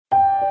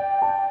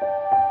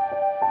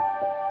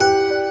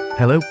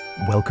Hello,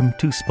 welcome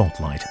to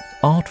Spotlight.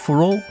 Art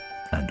for all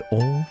and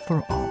all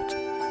for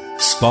art.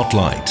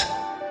 Spotlight,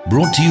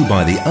 brought to you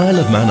by the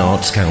Isle of Man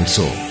Arts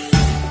Council.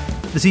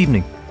 This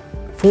evening,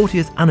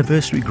 40th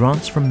anniversary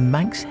grants from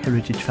Manx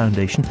Heritage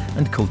Foundation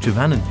and Culture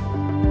Vannin.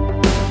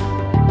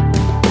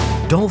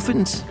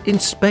 Dolphins in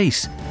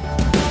space.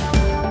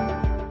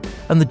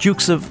 And the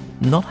Dukes of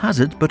not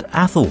Hazard but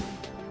Athol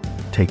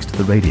takes to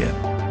the radio.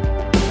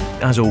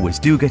 As always,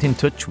 do get in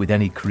touch with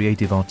any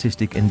creative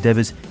artistic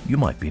endeavours you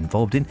might be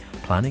involved in,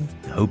 planning,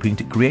 hoping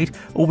to create,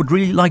 or would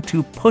really like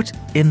to put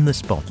in the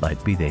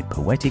spotlight, be they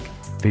poetic,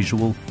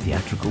 visual,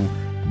 theatrical,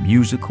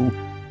 musical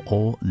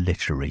or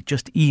literary.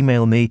 Just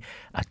email me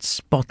at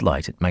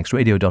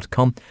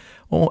spotlight@manxradio.com,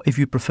 or if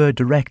you prefer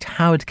direct,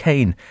 Howard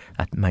Kane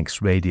at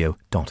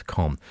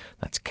manxradio.com.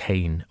 That's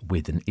Kane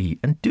with an E.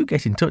 And do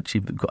get in touch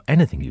if you've got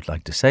anything you'd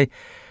like to say.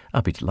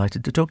 I'll be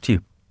delighted to talk to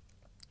you.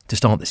 To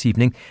start this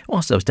evening,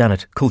 whilst I was down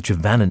at Culture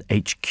Vannin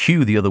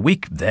HQ the other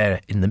week, there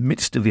in the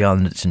midst of the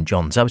island at St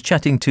John's, I was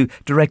chatting to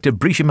director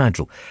Brisha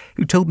Madrill,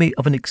 who told me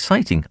of an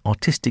exciting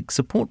artistic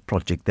support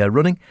project they're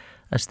running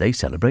as they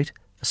celebrate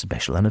a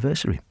special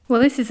anniversary. Well,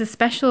 this is a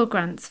special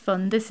grants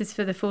fund. This is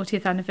for the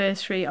 40th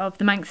anniversary of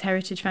the Manx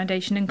Heritage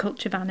Foundation and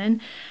Culture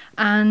Vannin.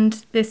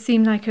 And this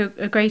seemed like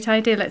a great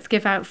idea. Let's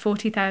give out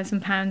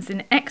 £40,000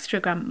 in extra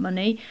grant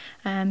money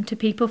to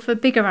people for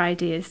bigger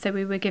ideas. So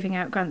we were giving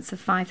out grants of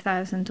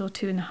 £5,000 or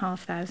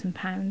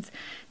 £2,500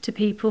 to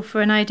people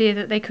for an idea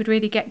that they could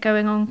really get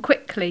going on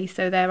quickly.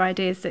 So they're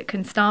ideas that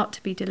can start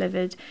to be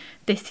delivered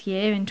this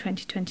year in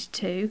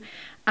 2022.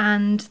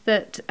 And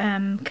that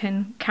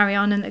can carry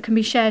on and that can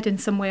be shared in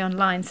some way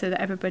online so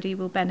that everybody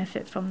will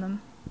benefit from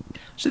them.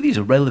 So these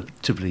are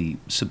relatively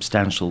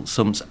substantial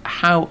sums.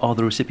 How are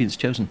the recipients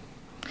chosen?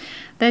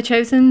 They're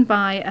chosen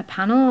by a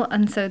panel,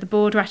 and so the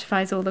board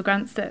ratifies all the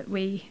grants that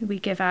we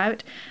give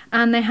out.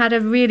 And they had a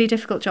really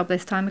difficult job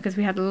this time because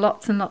we had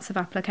lots and lots of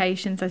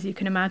applications, as you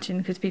can imagine,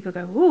 because people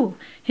go, ooh,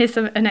 here's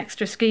an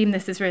extra scheme,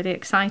 this is really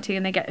exciting,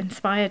 and they get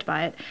inspired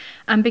by it.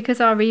 And because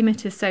our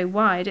remit is so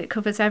wide, it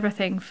covers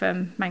everything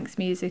from Manx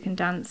music and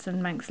dance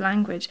and Manx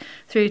language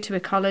through to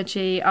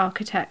ecology,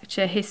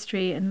 architecture,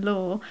 history and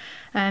law,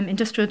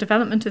 industrial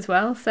development as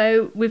well.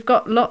 So we've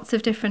got lots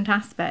of different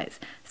aspects.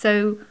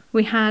 So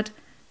we had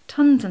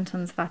tons and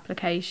tons of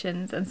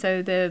applications, and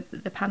so the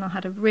panel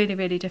had a really,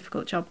 really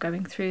difficult job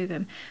going through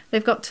them.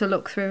 They've got to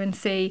look through and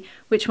see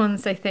which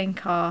ones they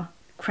think are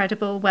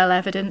credible,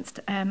 well-evidenced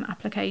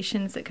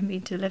applications that can be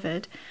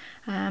delivered,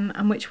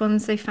 and which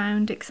ones they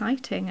found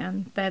exciting,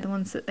 and they're the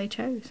ones that they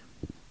chose.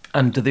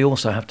 And do they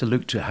also have to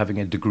look to having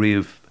a degree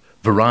of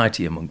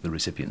variety among the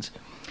recipients?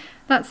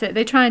 That's it.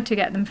 They tried to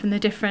get them from the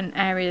different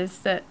areas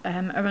that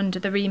are under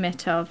the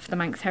remit of the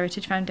Manx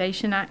Heritage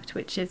Foundation Act,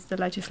 which is the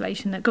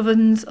legislation that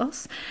governs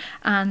us.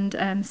 And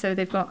so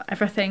they've got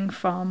everything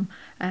from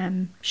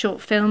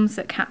short films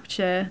that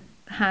capture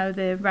how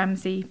the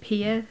Ramsey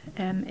Pier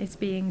is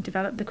being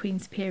developed, the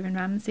Queen's Pier in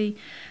Ramsey,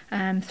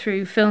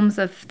 through films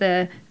of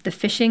the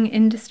fishing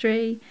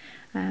industry,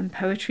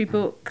 poetry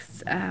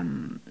books,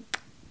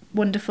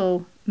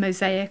 wonderful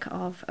mosaic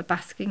of a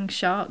basking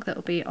shark that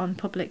will be on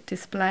public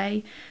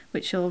display,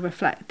 which will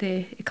reflect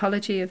the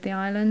ecology of the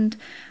island.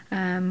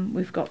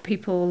 We've got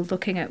people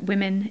looking at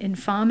women in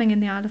farming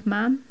in the Isle of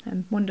Man,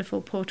 and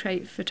wonderful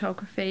portrait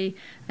photography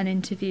and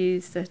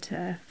interviews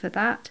for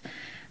that.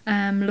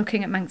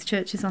 Looking at Manx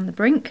churches on the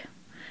brink.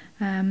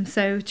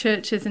 So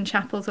churches and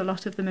chapels, a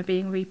lot of them are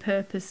being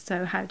repurposed,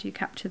 so how do you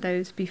capture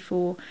those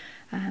before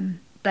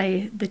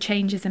the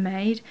changes are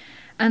made?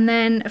 And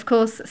then, of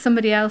course,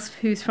 somebody else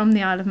who's from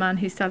the Isle of Man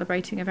who's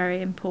celebrating a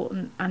very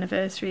important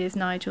anniversary is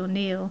Nigel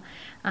Neal.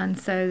 And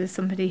so there's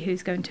somebody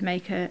who's going to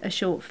make a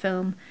short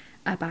film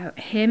about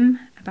him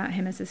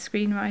as a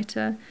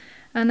screenwriter.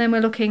 And then we're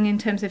looking in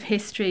terms of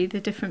history, the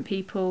different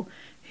people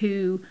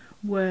who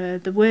were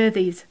the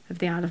worthies of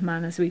the Isle of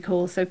Man, as we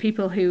call. So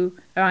people who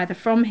are either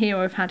from here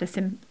or have had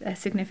a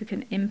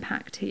significant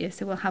impact here.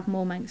 So we'll have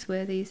more Manx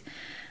worthies.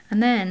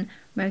 And then,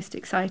 most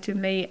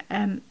excitingly,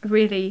 a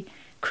really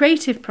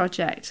creative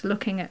project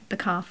looking at the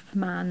Calf of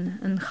Man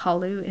and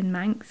Cholw in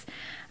Manx,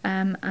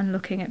 and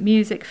looking at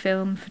music,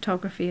 film,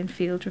 photography and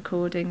field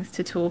recordings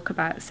to talk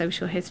about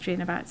social history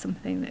and about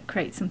something that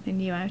creates something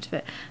new out of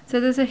it.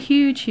 So there's a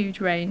huge, huge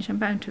range. I'm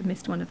bound to have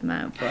missed one of them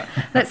out, but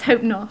let's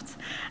hope not.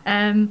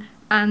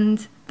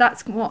 And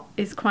that's what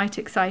is quite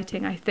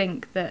exciting. I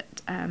think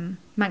that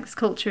Manx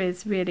culture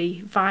is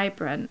really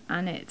vibrant,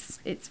 and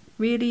it's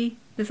really,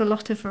 there's a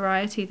lot of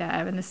variety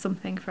there, and there's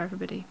something for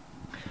everybody.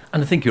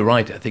 And I think you're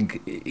right. I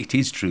think it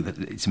is true that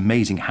it's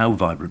amazing how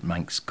vibrant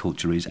Manx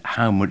culture is,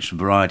 how much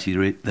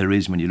variety there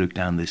is when you look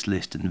down this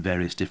list and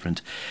various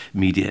different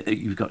media.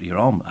 You've got your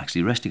arm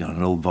actually resting on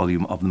an old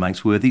volume of the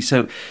Manx Worthy.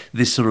 So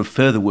this sort of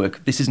further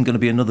work, this isn't going to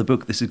be another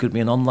book, this is going to be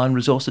an online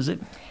resource, is it?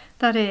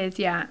 That is,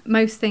 yeah.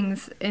 Most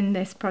things in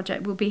this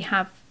project will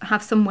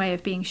have some way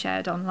of being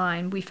shared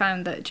online. We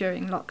found that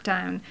during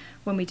lockdown,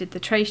 when we did the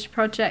Trace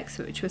projects,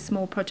 which were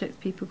small projects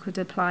people could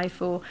apply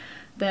for,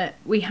 that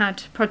we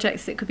had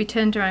projects that could be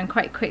turned around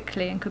quite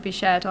quickly and could be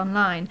shared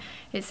online.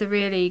 It's a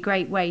really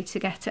great way to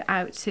get it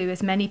out to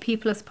as many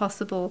people as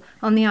possible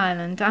on the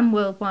island and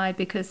worldwide,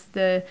 because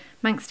the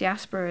Manx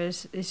diaspora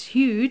is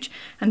huge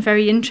and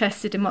very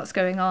interested in what's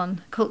going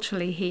on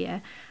culturally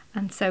here.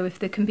 And so if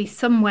there can be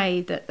some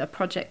way that a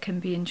project can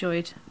be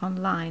enjoyed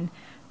online,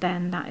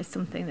 then that is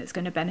something that's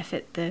going to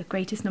benefit the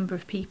greatest number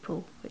of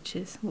people, which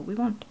is what we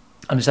want.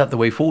 And is that the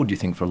way forward, do you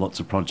think, for lots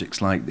of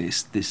projects like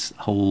this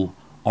whole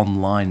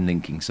online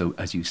linking? So,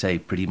 as you say,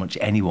 pretty much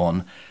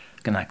anyone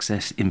can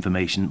access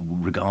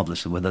information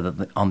regardless of whether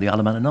they're on the Isle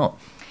of Man or not.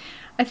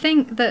 I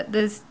think that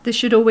there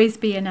should always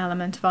be an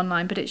element of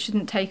online, but it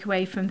shouldn't take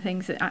away from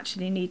things that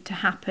actually need to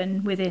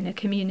happen within a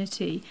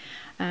community.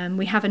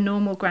 We have a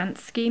normal grant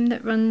scheme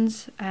that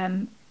runs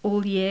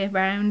all year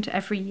round,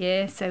 every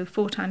year. So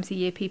 4 times a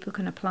year people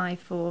can apply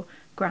for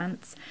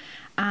grants.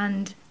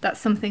 And that's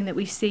something that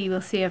we'll see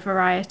a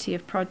variety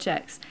of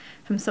projects,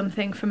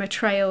 from a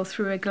trail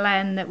through a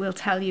glen that will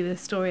tell you the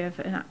story of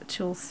an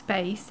actual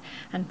space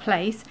and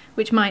place,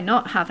 which might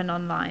not have an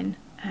online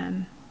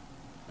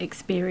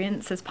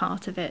experience as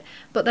part of it,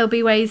 but there'll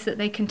be ways that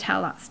they can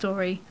tell that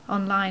story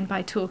online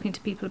by talking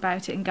to people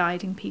about it and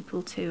guiding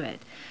people to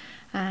it.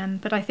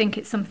 But I think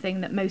it's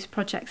something that most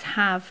projects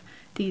have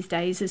these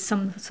days, is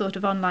some sort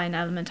of online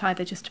element,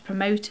 either just to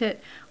promote it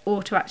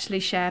or to actually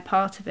share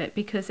part of it,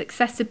 because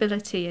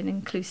accessibility and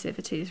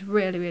inclusivity is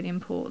really, really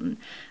important.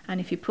 And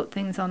if you put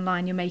things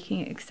online, you're making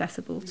it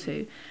accessible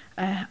to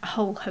a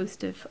whole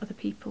host of other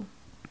people.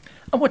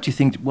 And what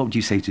would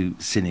you say to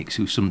cynics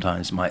who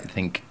sometimes might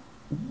think,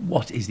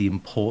 what is the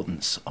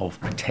importance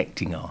of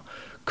protecting our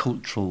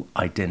cultural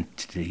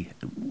identity?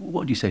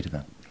 What do you say to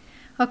that?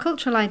 Our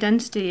cultural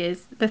identity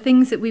is the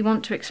things that we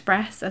want to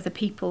express as a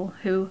people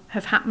who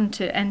have happened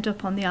to end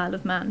up on the Isle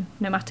of Man,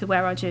 no matter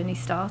where our journey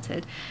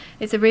started.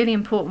 It's a really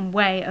important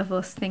way of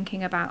us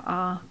thinking about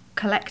our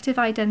collective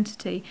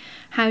identity.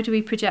 How do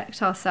we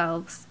project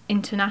ourselves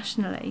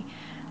internationally?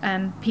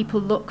 People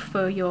look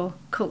for your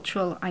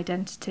cultural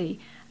identity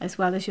as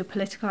well as your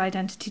political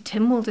identity.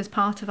 Tynwald is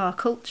part of our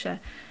culture,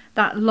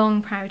 that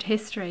long, proud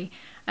history.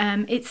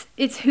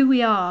 It's who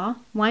we are.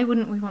 Why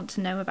wouldn't we want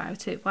to know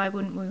about it? Why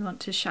wouldn't we want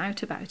to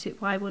shout about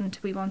it? Why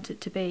wouldn't we want it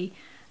to be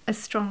as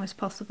strong as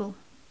possible?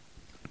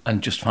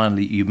 And just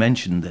finally, you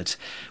mentioned that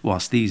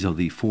whilst these are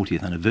the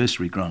 40th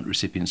anniversary grant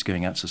recipients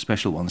going out to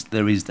special ones,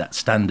 there is that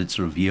standard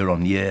sort of year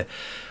on year,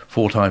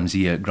 4 times a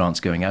year grants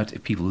going out.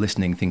 If people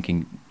listening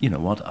thinking, you know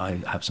what,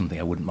 I have something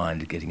I wouldn't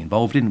mind getting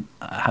involved in,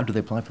 how do they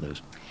apply for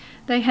those?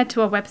 They head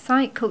to our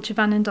website,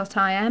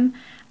 culturevannon.im,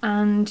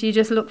 and you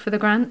just look for the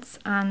grants,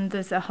 and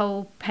there's a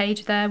whole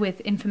page there with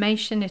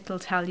information. It'll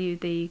tell you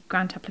the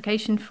grant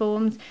application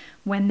forms,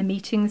 when the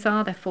meetings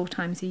are. They're 4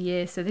 times a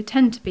year, so they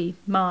tend to be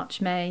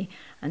March, May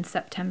and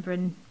September,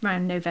 and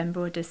around November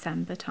or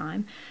December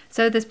time.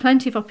 So there's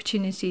plenty of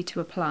opportunity to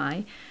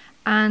apply,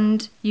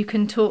 and you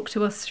can talk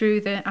to us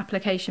through the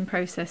application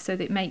process, so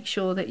that make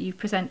sure that you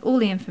present all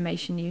the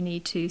information you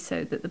need to,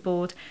 so that the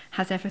board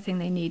has everything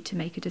they need to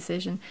make a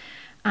decision.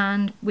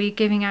 And we're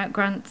giving out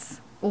grants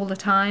all the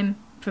time,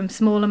 from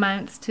small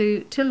amounts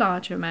to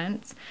larger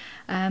amounts,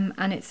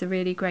 and it's a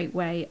really great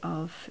way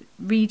of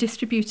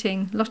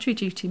redistributing lottery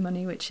duty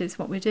money, which is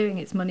what we're doing.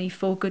 It's money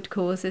for good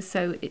causes,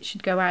 so it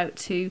should go out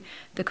to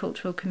the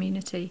cultural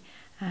community,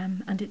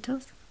 and it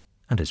does.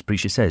 And as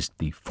Prisha says,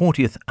 the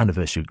 40th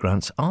anniversary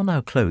grants are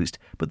now closed,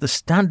 but the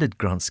standard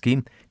grant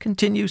scheme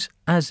continues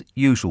as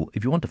usual.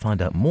 If you want to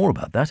find out more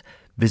about that,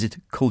 visit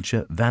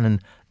culturevannon.im.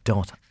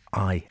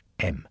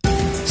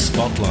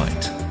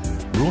 Spotlight,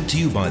 brought to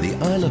you by the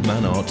Isle of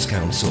Man Arts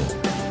Council.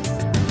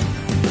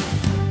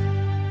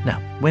 Now,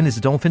 when is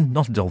a dolphin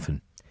not a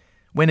dolphin?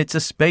 When it's a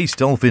space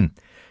dolphin.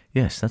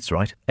 Yes, that's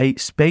right. A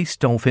space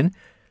dolphin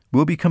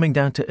will be coming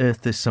down to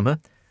Earth this summer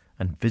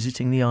and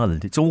visiting the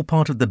island. It's all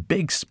part of the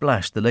Big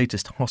Splash, the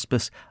latest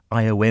Hospice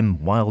IOM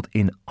Wild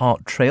in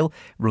Art Trail.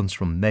 It runs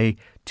from May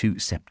to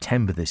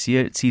September this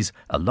year. It sees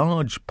a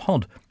large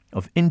pod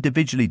of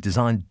individually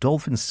designed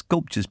dolphin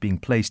sculptures being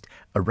placed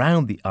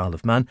around the Isle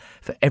of Man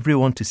for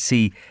everyone to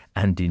see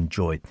and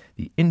enjoy.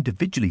 The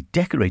individually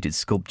decorated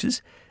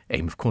sculptures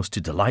aim, of course, to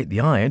delight the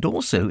eye, and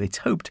also, it's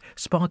hoped,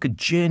 spark a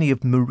journey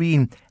of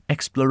marine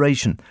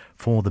exploration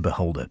for the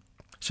beholder.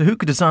 So who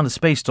could design a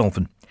space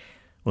dolphin?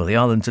 Well, the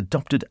island's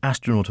adopted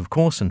astronaut, of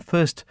course, and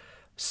first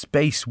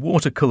space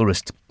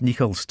watercolourist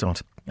Nicole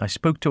Stott. I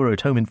spoke to her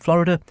at home in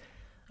Florida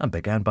and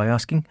began by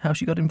asking how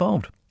she got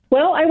involved.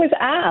 Well, I was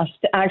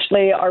asked,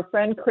 actually. Our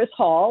friend Chris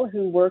Hall,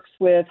 who works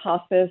with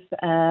Hospice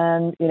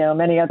and,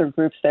 many other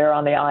groups there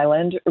on the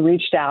island,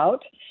 reached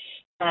out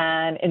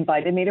and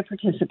invited me to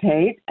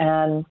participate.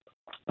 And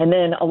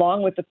then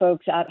along with the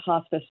folks at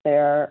Hospice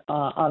there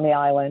on the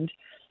island,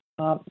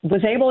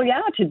 was able,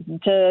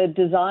 to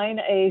design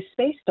a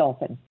space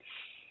dolphin.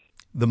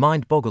 The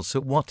mind boggles. So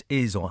what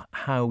is, or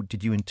how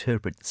did you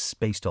interpret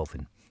space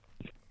dolphin?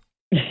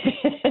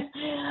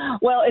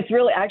 Well, it's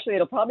really,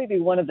 it'll probably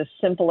be one of the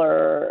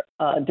simpler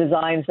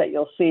designs that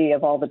you'll see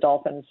of all the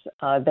dolphins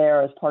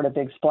there as part of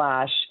Big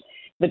Splash.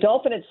 the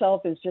dolphin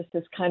itself is just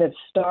this kind of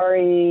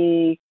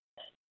starry,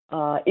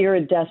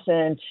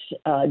 iridescent,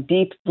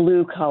 deep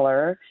blue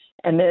color.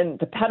 And then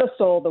the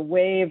pedestal, the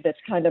wave that's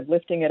kind of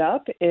lifting it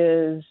up,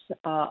 is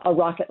a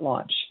rocket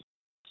launch.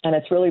 And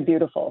it's really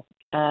beautiful.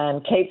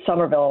 And Kate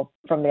Somerville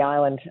from the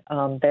island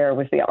there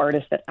was the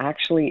artist that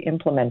actually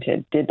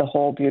did the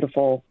whole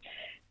beautiful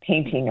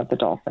painting of the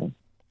dolphin.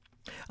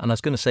 And I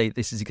was going to say,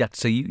 this is exact.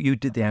 So you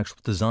did the actual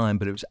design,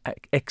 but it was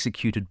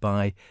executed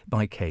by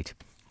Kate.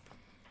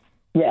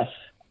 Yes.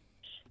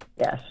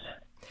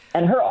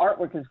 And her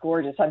artwork is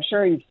gorgeous. I'm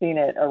sure you've seen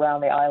it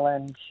around the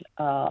island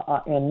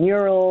in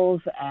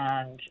murals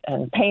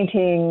and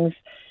paintings.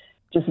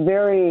 Just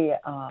very,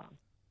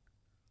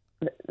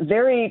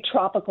 very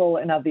tropical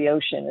and of the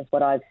ocean is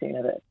what I've seen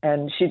of it.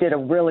 And she did a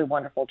really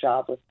wonderful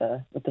job with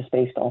the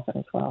space dolphin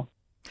as well.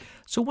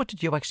 So what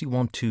did you actually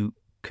want to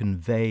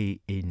convey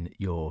in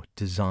your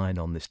design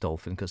on this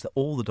dolphin? Because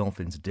all the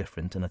dolphins are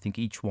different, and I think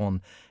each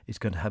one is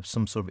going to have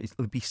some sort of,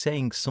 it'll be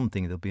saying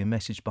something, there'll be a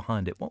message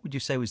behind it. What would you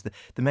say was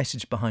the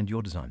message behind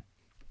your design?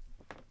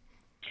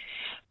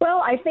 Well,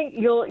 I think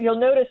you'll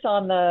notice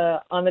on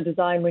the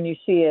design when you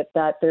see it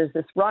that there's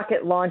this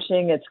rocket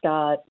launching. It's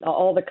got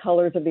all the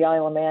colors of the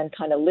Isle of Man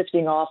kind of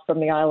lifting off from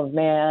the Isle of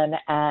Man,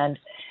 and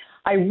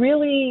I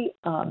really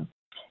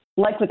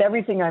like with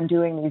everything I'm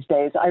doing these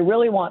days, I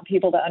really want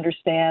people to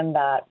understand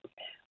that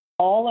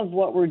all of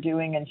what we're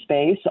doing in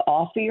space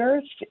off the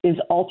Earth is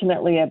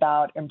ultimately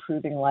about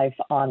improving life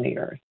on the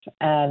Earth.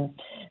 And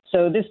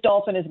so this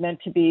dolphin is meant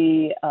to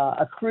be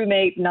a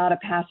crewmate, not a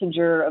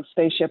passenger of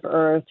Spaceship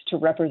Earth, to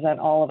represent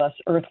all of us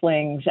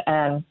Earthlings.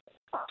 And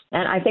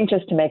I think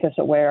just to make us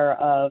aware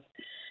of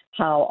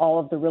how all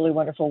of the really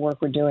wonderful work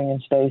we're doing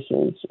in space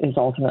is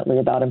ultimately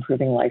about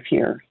improving life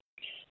here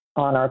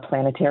on our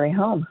planetary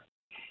home.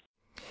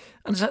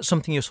 And is that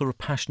something you're sort of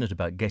passionate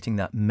about, getting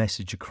that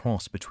message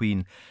across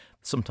between,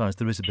 sometimes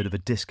there is a bit of a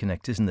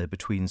disconnect, isn't there,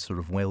 between sort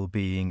of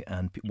well-being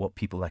and what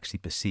people actually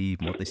perceive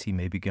and what they see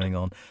maybe going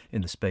on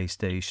in the space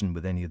station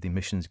with any of the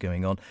missions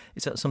going on.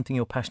 Is that something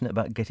you're passionate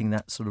about, getting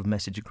that sort of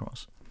message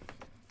across?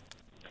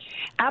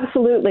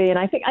 Absolutely. And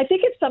I think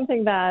it's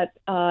something that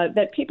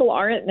people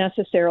aren't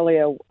necessarily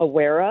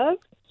aware of.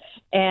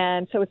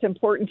 And so it's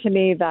important to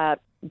me that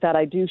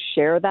I do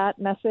share that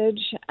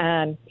message.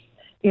 And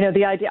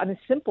the idea,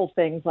 simple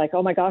things like,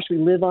 oh my gosh, we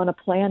live on a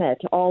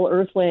planet, all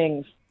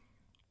Earthlings,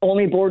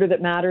 only border that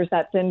matters,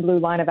 that thin blue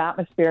line of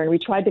atmosphere. And we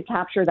tried to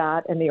capture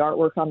that in the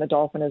artwork on the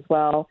dolphin as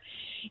well.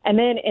 And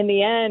then in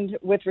the end,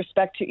 with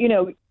respect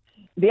to,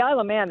 the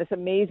Isle of Man, this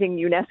amazing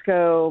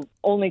UNESCO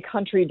only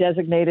country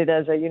designated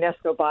as a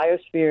UNESCO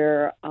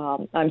biosphere.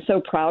 I'm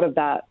so proud of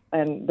that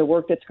and the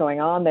work that's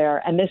going on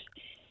there. And this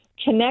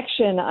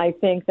connection, I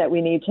think, that we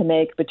need to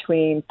make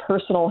between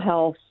personal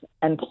health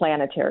and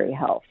planetary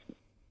health.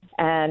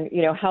 And,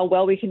 how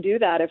well we can do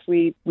that if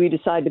we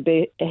decide to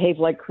behave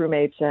like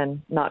crewmates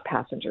and not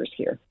passengers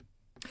here.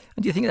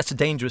 And do you think that's a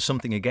dangerous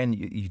something, again,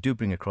 you do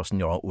bring across in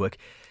your artwork?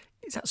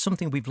 Is that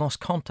something we've lost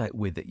contact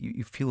with, that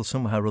you feel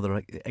somehow or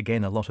other,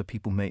 again, a lot of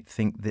people may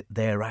think that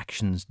their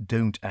actions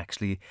don't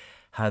actually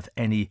have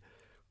any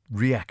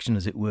reaction,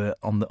 as it were,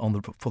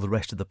 for the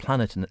rest of the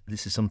planet? And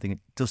this is something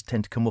that does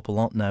tend to come up a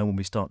lot now when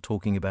we start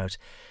talking about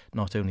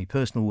not only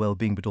personal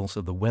well-being, but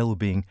also the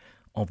well-being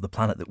of the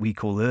planet that we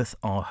call Earth,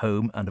 our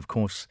home, and of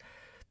course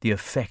the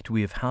effect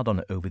we have had on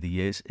it over the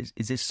years.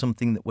 Is this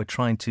something that we're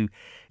trying to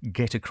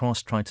get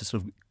across, trying to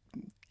sort of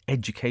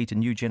educate a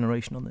new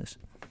generation on this?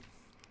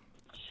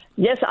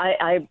 Yes,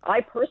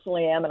 I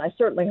personally am, and I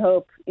certainly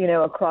hope,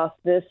 across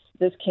this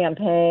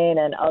campaign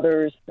and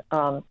others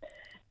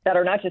that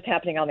are not just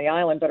happening on the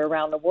island, but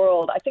around the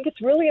world. I think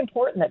it's really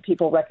important that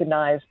people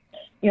recognize,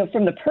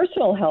 from the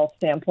personal health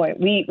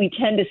standpoint, we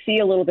tend to see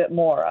a little bit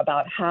more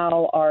about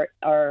how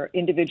our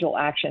individual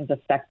actions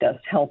affect us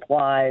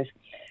health-wise.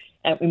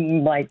 And we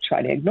might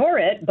try to ignore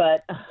it,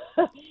 but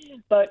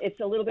it's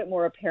a little bit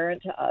more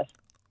apparent to us.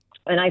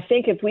 And I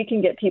think if we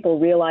can get people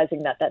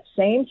realizing that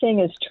same thing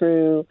is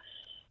true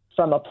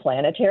from a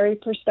planetary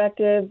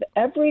perspective,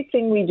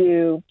 everything we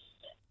do,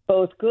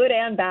 both good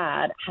and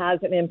bad,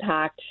 has an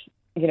impact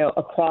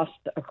across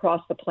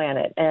the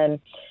planet. And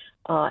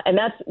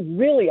that's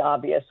really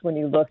obvious when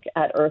you look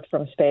at Earth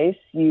from space.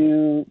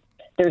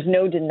 There's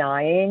no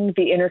denying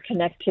the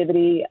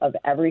interconnectivity of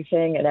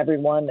everything and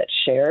everyone that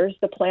shares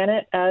the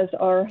planet as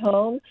our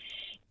home.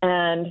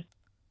 And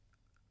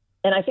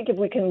I think if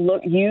we can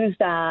use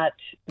that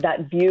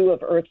view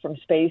of Earth from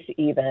space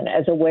even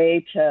as a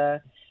way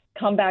to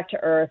come back to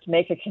Earth,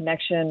 make a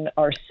connection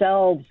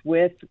ourselves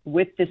with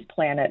this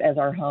planet as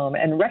our home,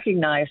 and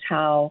recognize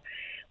how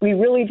we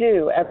really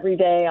do every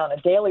day on a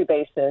daily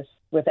basis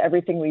with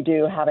everything we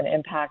do have an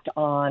impact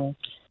on,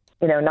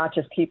 not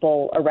just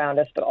people around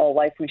us, but all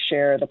life we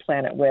share the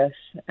planet with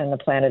and the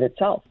planet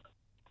itself.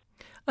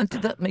 And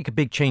did that make a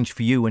big change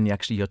for you when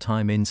your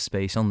time in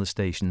space on the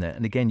station there?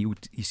 And again, you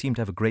seem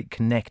to have a great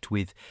connect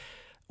with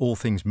all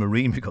things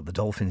marine. We've got the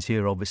dolphins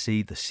here,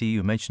 obviously, the sea,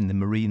 you mentioned the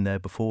marine there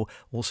before,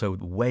 also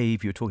the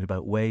wave, you were talking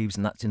about waves,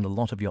 and that's in a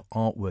lot of your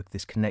artwork,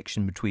 this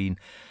connection between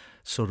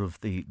sort of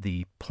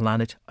the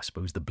planet, I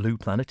suppose the blue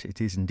planet. It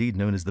is indeed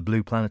known as the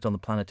blue planet on the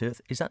planet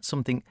Earth. Is that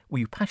something, were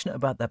you passionate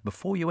about that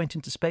before you went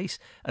into space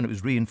and it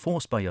was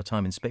reinforced by your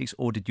time in space,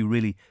 or did you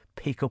really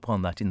pick up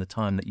on that in the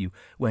time that you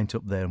went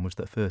up there and was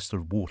the first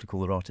sort of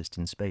watercolour artist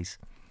in space?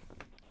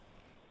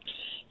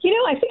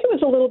 I think it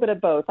was a little bit of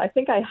both. I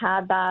think I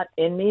had that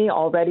in me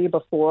already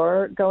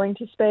before going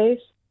to space,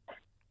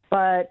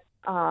 but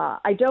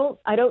I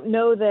don't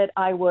know that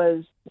I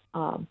was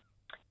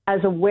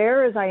as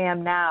aware as I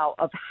am now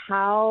of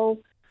how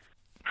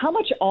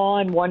much awe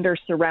and wonder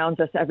surrounds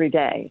us every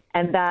day,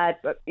 and that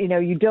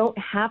you don't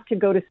have to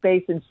go to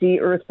space and see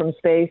Earth from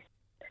space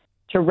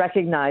to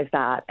recognize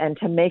that and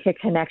to make a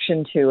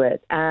connection to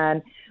it.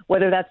 And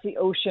whether that's the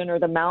ocean or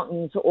the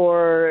mountains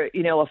or,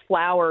 a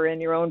flower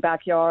in your own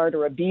backyard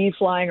or a bee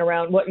flying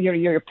around, what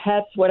your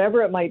pets,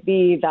 whatever it might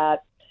be,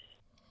 that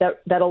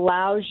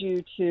allows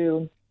you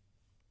to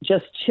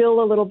just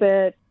chill a little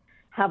bit,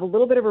 have a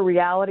little bit of a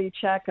reality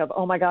check of,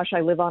 oh my gosh,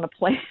 I live on a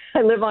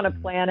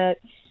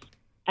planet.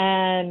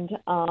 And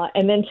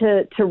then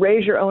to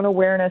raise your own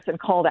awareness and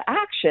call to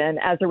action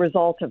as a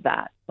result of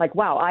that. Like,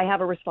 wow, I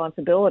have a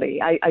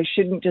responsibility. I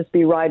shouldn't just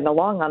be riding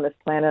along on this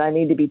planet. I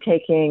need to be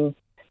taking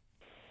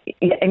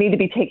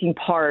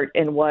part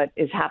in what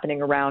is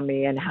happening around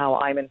me and how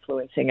I'm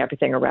influencing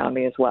everything around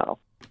me as well.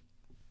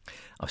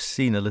 I've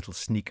seen a little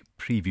sneak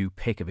preview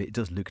pic of it. It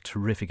does look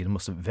terrific. It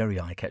must be very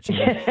eye-catching.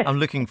 I'm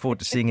looking forward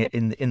to seeing it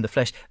in the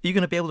flesh. Are you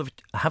going to be able to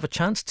have a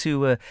chance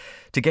to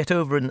get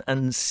over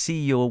and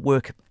see your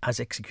work as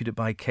executed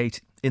by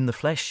Kate in the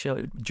flesh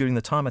during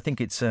the time? I think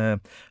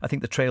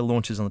the trail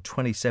launches on the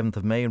 27th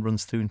of May and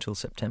runs through until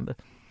September.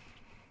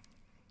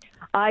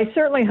 I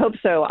certainly hope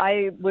so.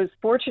 I was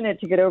fortunate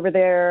to get over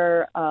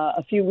there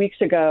a few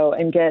weeks ago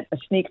and get a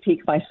sneak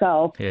peek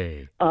myself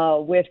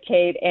with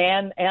Kate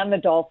and the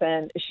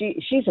dolphin.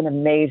 She's an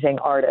amazing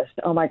artist.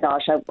 Oh my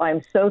gosh,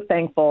 I'm so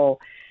thankful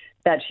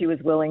that she was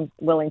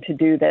willing to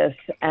do this,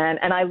 and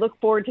I look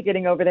forward to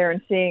getting over there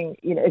and seeing,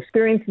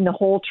 experiencing the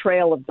whole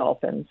trail of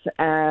dolphins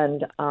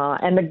and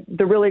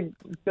the really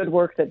good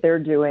work that they're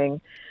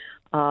doing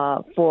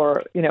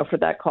for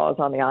that cause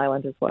on the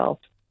island as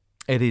well.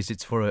 It is.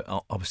 It's for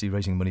obviously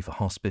raising money for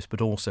hospice, but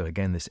also,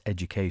 again, this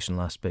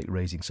educational aspect,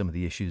 raising some of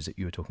the issues that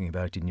you were talking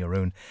about in your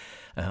own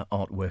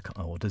artwork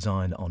or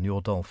design on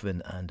your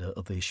dolphin and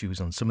other issues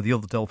on some of the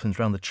other dolphins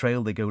around the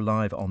trail. They go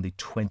live on the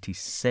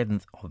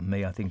 27th of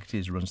May, I think it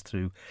is, runs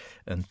through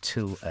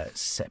until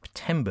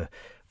September.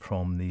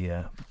 From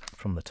the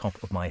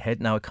top of my head.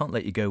 Now, I can't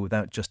let you go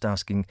without just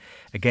asking,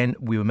 again,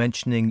 we were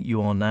mentioning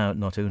you are now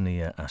not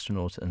only an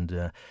astronaut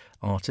and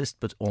artist,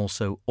 but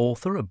also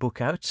author, a book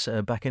out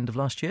back end of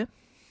last year.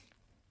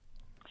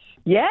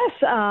 Yes,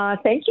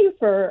 thank you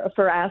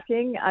for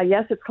asking.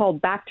 Yes, it's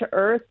called Back to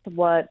Earth,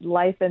 What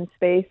Life in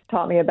Space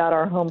Taught Me About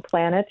Our Home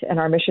Planet and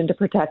Our Mission to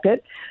Protect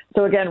It.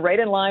 So again,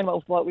 right in line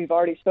with what we've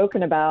already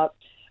spoken about,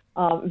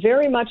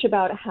 very much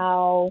about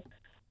how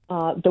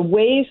the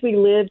ways we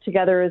live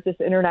together as this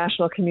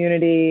international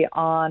community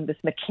on this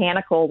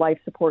mechanical life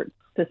support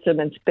system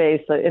in space,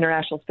 the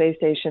International Space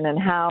Station, and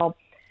how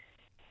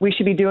we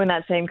should be doing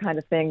that same kind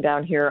of thing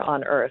down here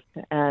on Earth.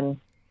 And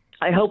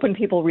I hope when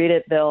people read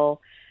it, they'll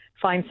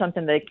find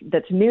something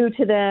that's new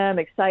to them,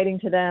 exciting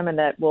to them, and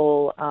that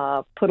will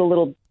put a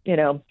little,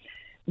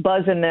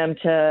 buzz in them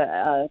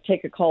to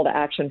take a call to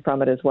action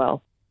from it as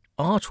well.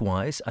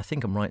 Art-wise, I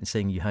think I'm right in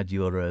saying you had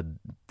your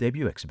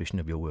debut exhibition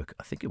of your work,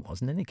 I think it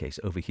was in any case,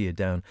 over here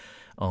down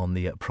on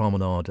the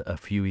promenade a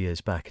few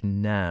years back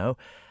now.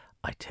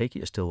 I take it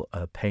you're still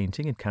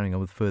painting and carrying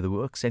on with further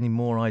works. Any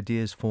more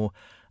ideas for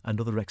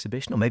another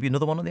exhibition or maybe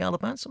another one on the Isle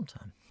of Man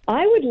sometime?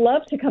 I would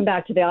love to come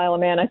back to the Isle of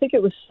Man. I think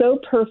it was so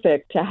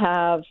perfect to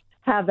have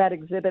that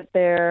exhibit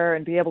there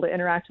and be able to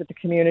interact with the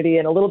community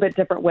in a little bit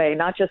different way,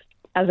 not just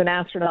as an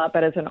astronaut,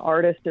 but as an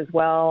artist as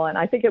well. And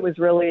I think it was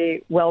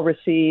really well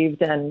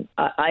received, and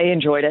I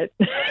enjoyed it.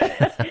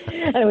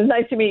 And it was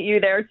nice to meet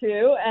you there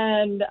too.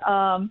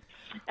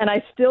 And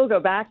I still go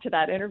back to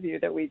that interview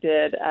that we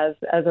did as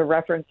a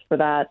reference for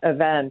that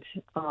event.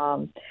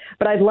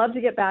 But I'd love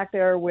to get back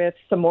there with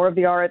some more of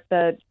the art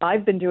that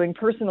I've been doing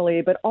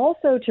personally, but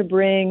also to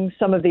bring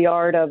some of the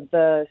art of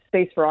the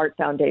Space for Art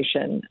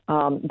Foundation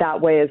that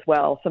way as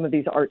well. Some of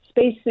these art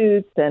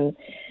spacesuits and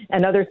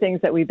other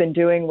things that we've been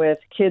doing with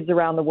kids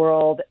around the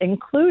world,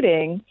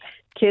 including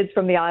kids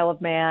from the Isle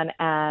of Man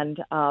and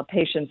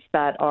patients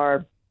that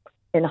are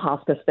in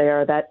hospice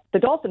there that the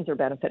dolphins are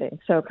benefiting.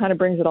 So it kind of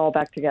brings it all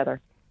back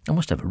together. I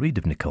must have a read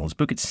of Nicole's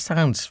book. It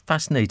sounds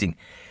fascinating.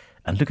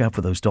 And look out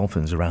for those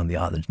dolphins around the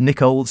island.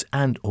 Nicole's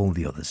and all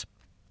the others.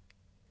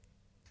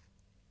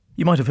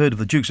 You might have heard of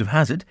the Dukes of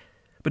Hazzard,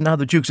 but now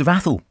the Dukes of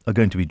Atholl are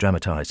going to be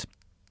dramatised.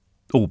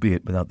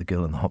 Albeit without the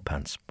girl in the hot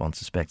pants, one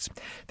suspects.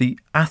 The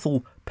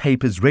Atholl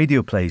Papers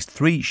radio plays,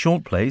 3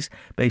 short plays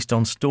based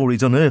on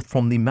stories unearthed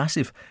from the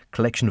massive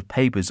collection of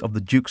papers of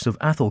the Dukes of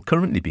Atholl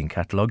currently being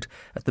catalogued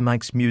at the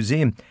Manx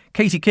Museum.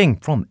 Katie King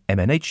from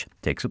MNH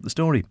takes up the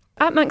story.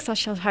 At Manx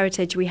Social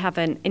Heritage, we have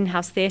an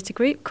in-house theatre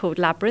group called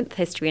Labyrinth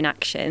History in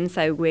Action.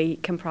 So we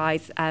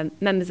comprise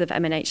members of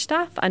MNH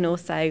staff and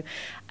also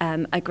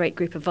a great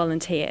group of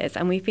volunteers.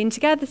 And we've been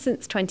together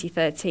since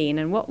 2013.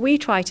 And what we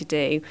try to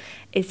do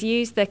is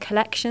use the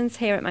collections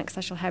here at Manx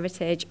Social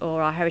Heritage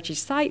or our heritage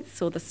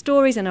sites or the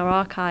stories in our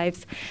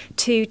archives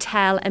to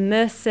tell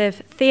immersive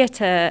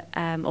theatre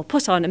or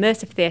put on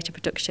immersive theatre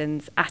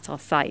productions at our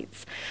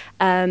sites.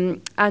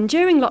 And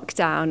during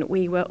lockdown,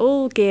 we were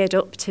all geared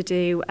up to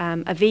do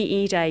a VE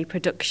Day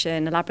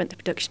production, a Labyrinth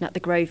production at the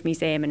Grove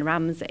Museum in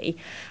Ramsey.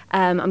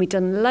 And we'd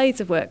done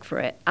loads of work for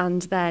it.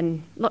 And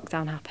then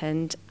lockdown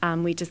happened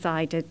and we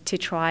decided to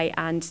try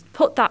and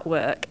put that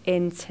work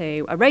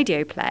into a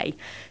radio play.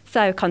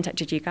 So I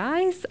contacted you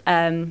guys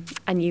and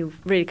you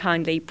really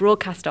kindly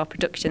broadcast our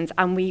productions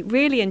and we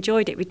really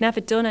enjoyed it. We'd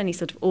never done any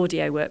sort of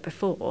audio work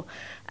before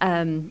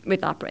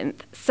with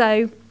Labyrinth.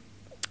 So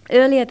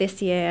earlier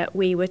this year,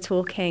 we were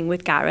talking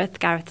with Gareth.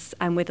 Gareth's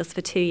with us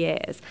for 2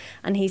 years,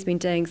 and he's been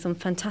doing some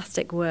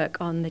fantastic work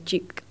on the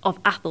Duke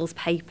of Athol's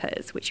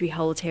papers, which we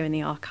hold here in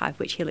the archive,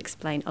 which he'll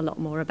explain a lot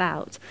more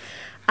about.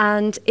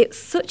 And it's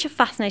such a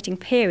fascinating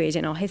period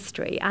in our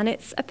history, and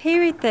it's a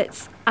period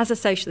that, as a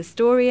social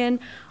historian,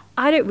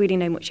 I don't really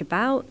know much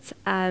about,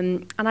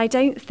 and I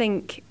don't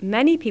think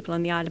many people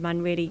on the Isle of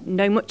Man really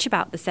know much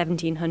about the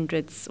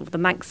 1700s or the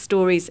Manx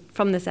stories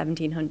from the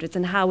 1700s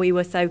and how we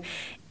were so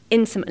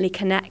intimately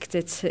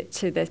connected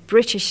to the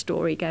British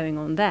story going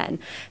on then.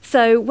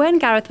 So when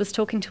Gareth was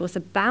talking to us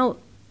about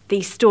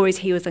these stories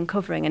he was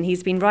uncovering, and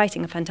he's been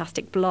writing a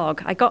fantastic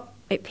blog,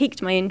 it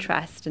piqued my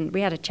interest and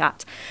we had a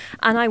chat.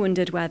 And I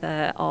wondered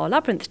whether our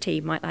Labyrinth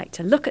team might like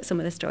to look at some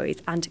of the stories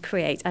and to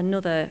create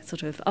another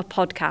sort of a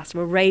podcast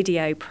or a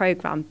radio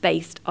programme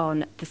based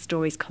on the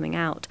stories coming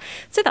out.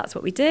 So that's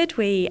what we did.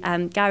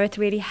 Gareth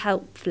really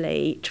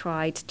helpfully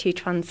tried to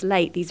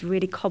translate these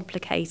really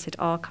complicated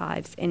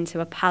archives into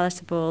a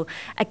palatable,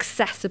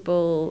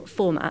 accessible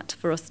format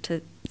for us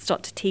to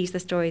start to tease the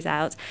stories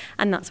out.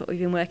 And that's what we've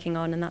been working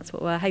on, and that's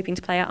what we're hoping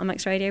to play out on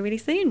Manx Radio really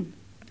soon.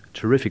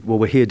 Terrific. Well,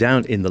 we're here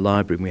down in the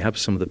library and we have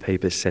some of the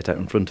papers set out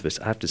in front of us.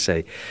 I have to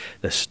say,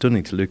 they're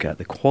stunning to look at.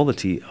 The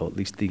quality, or at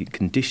least the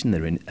condition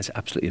they're in, is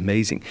absolutely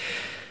amazing.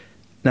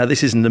 Now,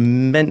 this is an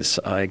immense,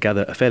 I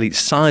gather, a fairly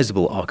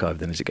sizable archive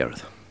then, is it,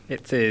 Gareth?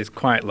 It is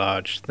quite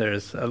large.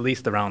 There's at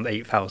least around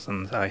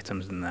 8,000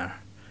 items in there.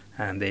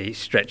 And it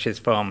stretches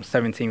from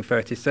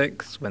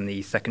 1736, when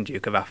the second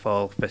Duke of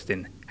Athol first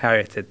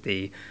inherited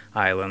the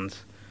island,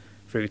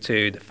 through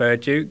to the third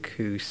Duke,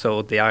 who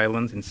sold the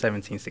island in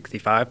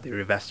 1765, the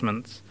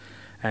revestments,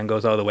 and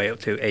goes all the way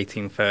up to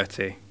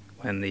 1830,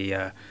 when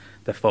the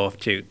fourth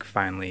Duke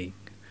finally,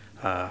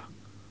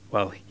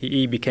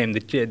 he became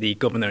the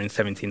governor in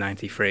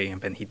 1793,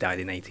 and then he died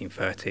in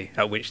 1830,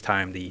 at which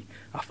time the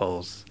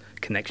Athol's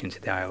connection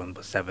to the island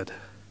was severed.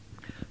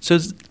 So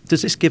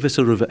does this give a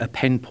sort of a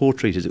pen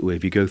portrait, as it were,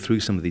 if you go through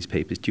some of these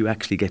papers? Do you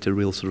actually get a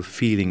real sort of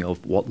feeling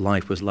of what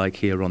life was like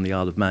here on the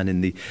Isle of Man in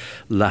the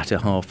latter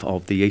half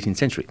of the 18th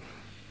century?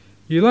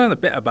 You learn a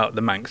bit about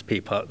the Manx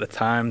people at the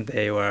time.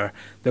 They were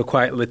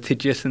quite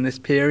litigious in this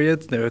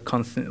period. They were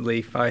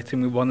constantly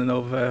fighting with one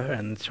another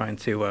and trying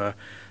to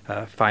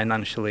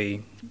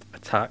financially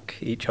attack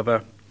each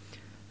other.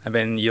 And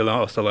then you'll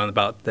also learn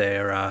about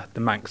the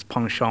Manx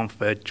penchant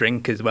for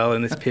drink as well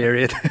in this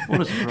period.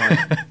 What a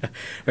surprise.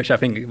 Which I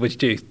think was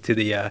due to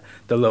the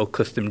low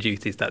custom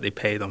duties that they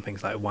paid on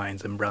things like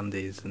wines and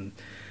brandies. And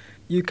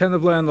you kind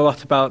of learn a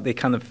lot about the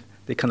kind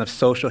of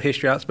social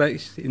history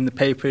aspects. In the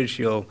papers,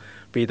 you'll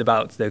read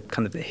about the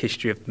kind of the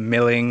history of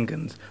milling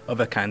and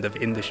other kind of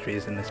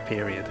industries in this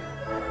period.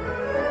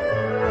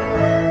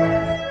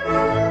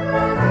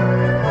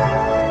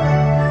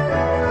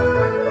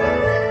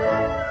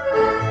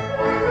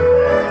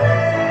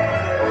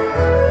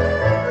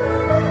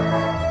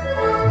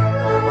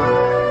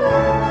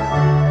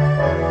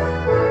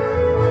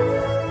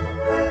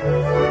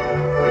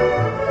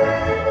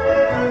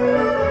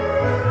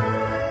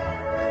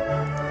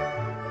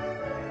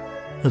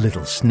 A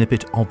little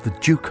snippet of the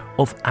Duke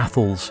of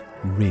Athol's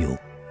reel.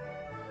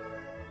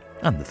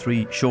 And the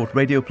 3 short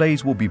radio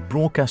plays will be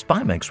broadcast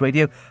by Manx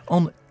Radio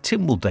on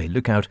Tynwald Day.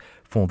 Look out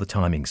for the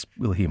timings.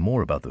 We'll hear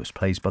more about those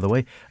plays, by the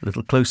way, a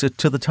little closer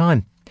to the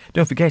time.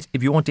 Don't forget,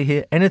 if you want to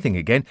hear anything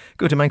again,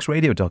 go to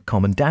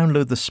manxradio.com and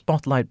download the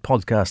Spotlight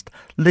podcast.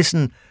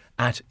 Listen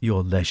at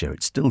your leisure.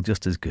 It's still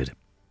just as good.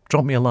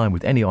 Drop me a line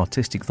with any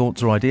artistic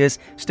thoughts or ideas.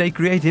 Stay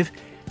creative.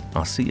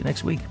 I'll see you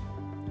next week.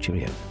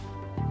 Cheerio.